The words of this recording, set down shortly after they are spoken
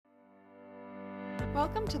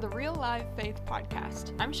Welcome to the Real Live Faith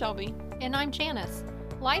Podcast. I'm Shelby. And I'm Janice.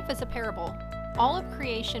 Life is a parable. All of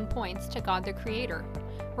creation points to God the Creator.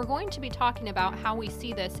 We're going to be talking about how we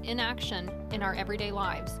see this in action in our everyday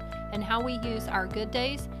lives, and how we use our good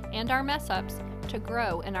days and our mess-ups to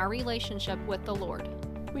grow in our relationship with the Lord.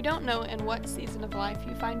 We don't know in what season of life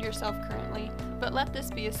you find yourself currently, but let this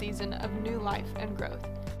be a season of new life and growth.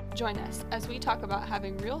 Join us as we talk about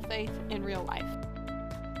having real faith in real life.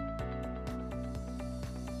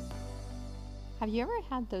 Have you ever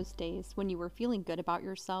had those days when you were feeling good about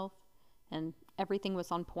yourself and everything was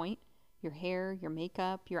on point? Your hair, your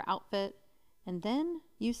makeup, your outfit, and then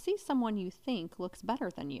you see someone you think looks better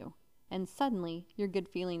than you, and suddenly your good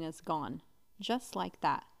feeling is gone. Just like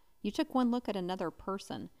that. You took one look at another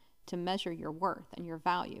person to measure your worth and your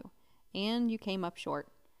value, and you came up short.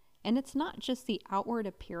 And it's not just the outward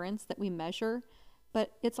appearance that we measure,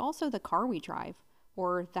 but it's also the car we drive,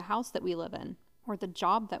 or the house that we live in, or the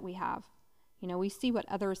job that we have. We see what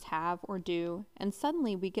others have or do, and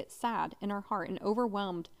suddenly we get sad in our heart and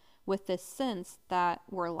overwhelmed with this sense that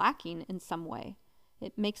we're lacking in some way.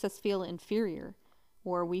 It makes us feel inferior,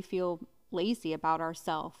 or we feel lazy about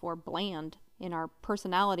ourselves, or bland in our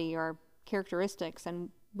personality or characteristics, and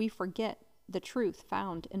we forget the truth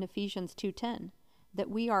found in Ephesians 2:10, that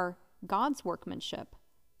we are God's workmanship,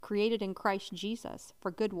 created in Christ Jesus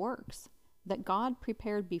for good works, that God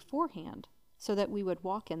prepared beforehand so that we would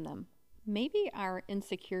walk in them. Maybe our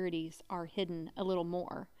insecurities are hidden a little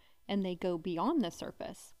more, and they go beyond the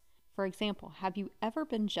surface. For example, have you ever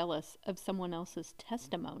been jealous of someone else's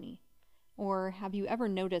testimony? Or have you ever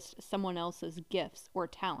noticed someone else's gifts or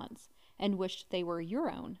talents and wished they were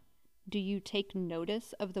your own? Do you take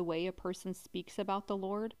notice of the way a person speaks about the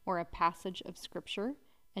Lord or a passage of Scripture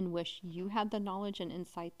and wish you had the knowledge and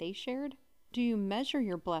insight they shared? Do you measure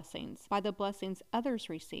your blessings by the blessings others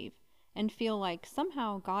receive and feel like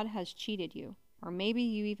somehow God has cheated you? Or maybe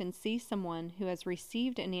you even see someone who has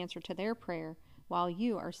received an answer to their prayer while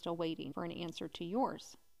you are still waiting for an answer to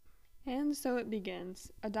yours. And so it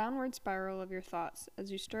begins, a downward spiral of your thoughts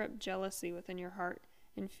as you stir up jealousy within your heart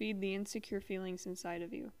and feed the insecure feelings inside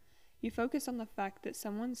of you. You focus on the fact that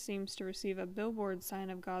someone seems to receive a billboard sign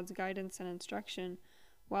of God's guidance and instruction,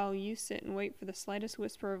 while you sit and wait for the slightest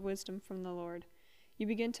whisper of wisdom from the Lord. You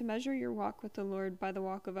begin to measure your walk with the Lord by the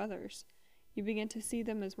walk of others. You begin to see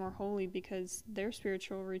them as more holy because their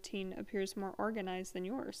spiritual routine appears more organized than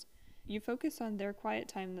yours. You focus on their quiet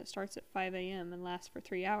time that starts at 5 a.m. and lasts for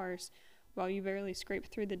 3 hours, while you barely scrape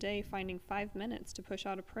through the day finding 5 minutes to push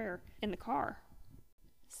out a prayer in the car.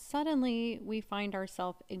 Suddenly, we find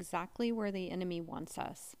ourselves exactly where the enemy wants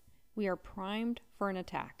us. We are primed for an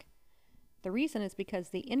attack. The reason is because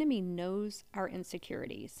the enemy knows our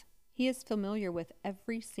insecurities. He is familiar with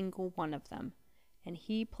every single one of them, and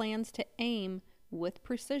he plans to aim with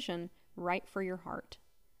precision right for your heart.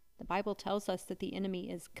 The Bible tells us that the enemy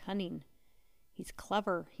is cunning. He's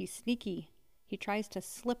clever, he's sneaky. He tries to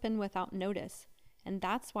slip in without notice, and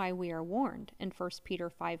that's why we are warned in 1 Peter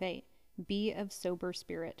 5:8. Be of sober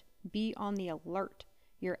spirit. Be on the alert.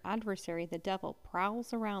 Your adversary, the devil,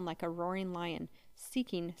 prowls around like a roaring lion,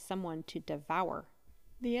 seeking someone to devour.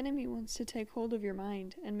 The enemy wants to take hold of your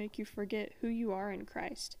mind and make you forget who you are in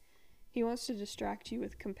Christ. He wants to distract you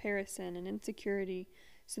with comparison and insecurity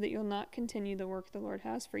so that you'll not continue the work the Lord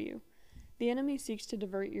has for you. The enemy seeks to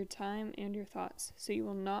divert your time and your thoughts so you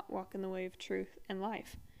will not walk in the way of truth and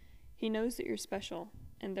life. He knows that you're special,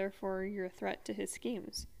 and therefore you're a threat to his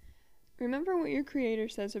schemes. Remember what your Creator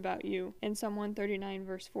says about you in Psalm 139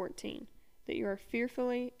 verse 14, that you are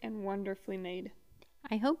fearfully and wonderfully made.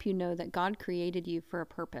 I hope you know that God created you for a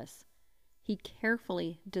purpose. He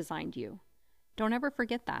carefully designed you. Don't ever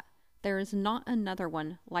forget that. There is not another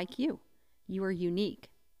one like you. You are unique.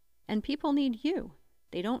 And people need you.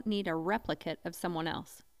 They don't need a replicate of someone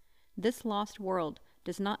else. This lost world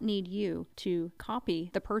does not need you to copy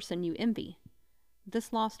the person you envy.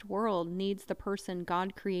 This lost world needs the person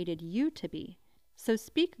God created you to be. So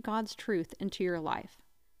speak God's truth into your life.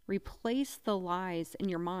 Replace the lies in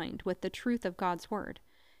your mind with the truth of God's word,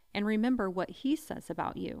 and remember what he says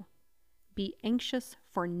about you. Be anxious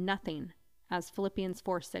for nothing, as Philippians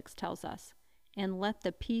 4:6 tells us, and let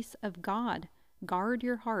the peace of God guard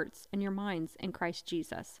your hearts and your minds in Christ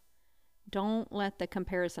Jesus. Don't let the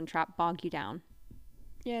comparison trap bog you down.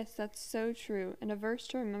 Yes, that's so true. And a verse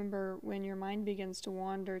to remember when your mind begins to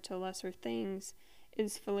wander to lesser things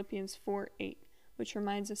is Philippians 4:8, which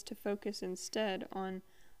reminds us to focus instead on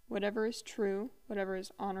whatever is true, whatever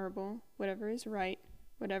is honorable, whatever is right,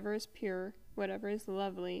 whatever is pure, whatever is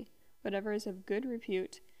lovely, whatever is of good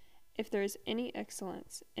repute, if there is any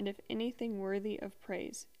excellence, and if anything worthy of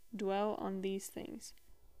praise, Dwell on these things.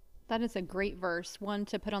 That is a great verse, one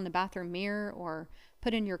to put on the bathroom mirror or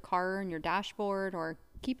put in your car and your dashboard or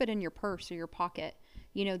keep it in your purse or your pocket.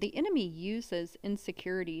 You know, the enemy uses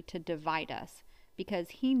insecurity to divide us because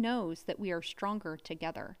he knows that we are stronger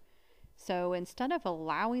together. So instead of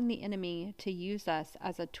allowing the enemy to use us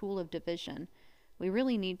as a tool of division, we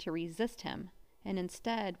really need to resist him. And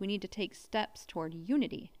instead, we need to take steps toward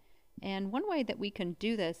unity. And one way that we can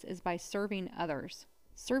do this is by serving others.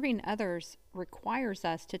 Serving others requires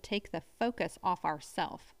us to take the focus off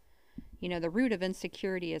ourself. You know, the root of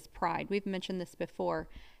insecurity is pride. We've mentioned this before.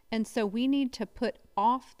 And so we need to put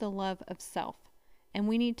off the love of self, and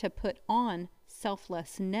we need to put on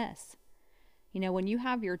selflessness. You know, when you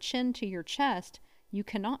have your chin to your chest, you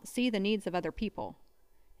cannot see the needs of other people.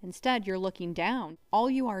 Instead, you're looking down. All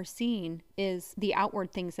you are seeing is the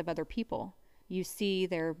outward things of other people. You see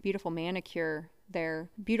their beautiful manicure, their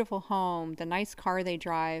beautiful home, the nice car they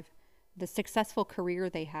drive, the successful career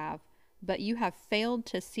they have, but you have failed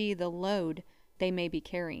to see the load they may be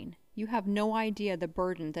carrying. You have no idea the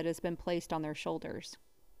burden that has been placed on their shoulders.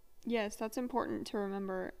 Yes, that's important to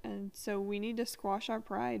remember, and so we need to squash our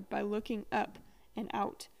pride by looking up and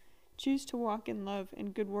out. Choose to walk in love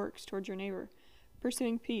and good works towards your neighbor,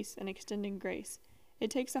 pursuing peace and extending grace.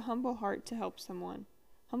 It takes a humble heart to help someone.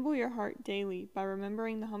 Humble your heart daily by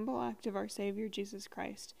remembering the humble act of our Savior Jesus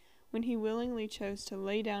Christ, when he willingly chose to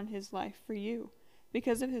lay down his life for you,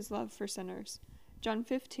 because of his love for sinners. John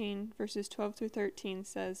 15, verses 12 through 13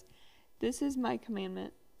 says, "This is my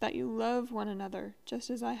commandment, that you love one another, just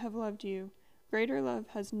as I have loved you. Greater love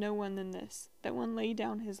has no one than this, that one lay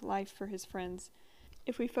down his life for his friends."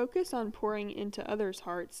 If we focus on pouring into others'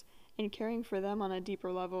 hearts and caring for them on a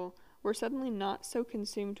deeper level, we're suddenly not so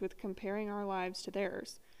consumed with comparing our lives to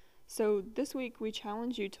theirs. So this week we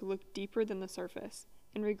challenge you to look deeper than the surface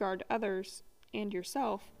and regard others and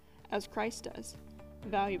yourself as Christ does,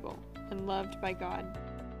 valuable and loved by God.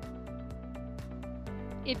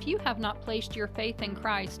 If you have not placed your faith in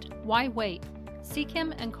Christ, why wait? Seek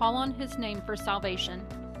him and call on his name for salvation.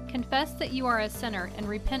 Confess that you are a sinner and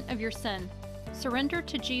repent of your sin. Surrender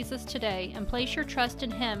to Jesus today and place your trust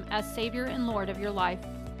in him as Savior and Lord of your life.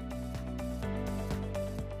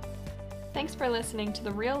 Thanks for listening to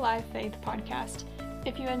the Real Life Faith Podcast.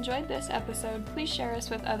 If you enjoyed this episode, please share us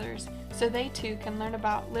with others so they too can learn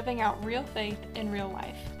about living out real faith in real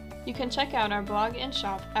life. You can check out our blog and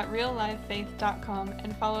shop at reallifefaith.com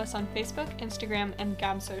and follow us on Facebook, Instagram, and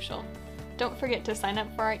Gab Social. Don't forget to sign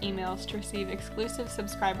up for our emails to receive exclusive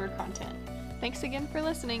subscriber content. Thanks again for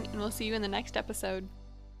listening, and we'll see you in the next episode.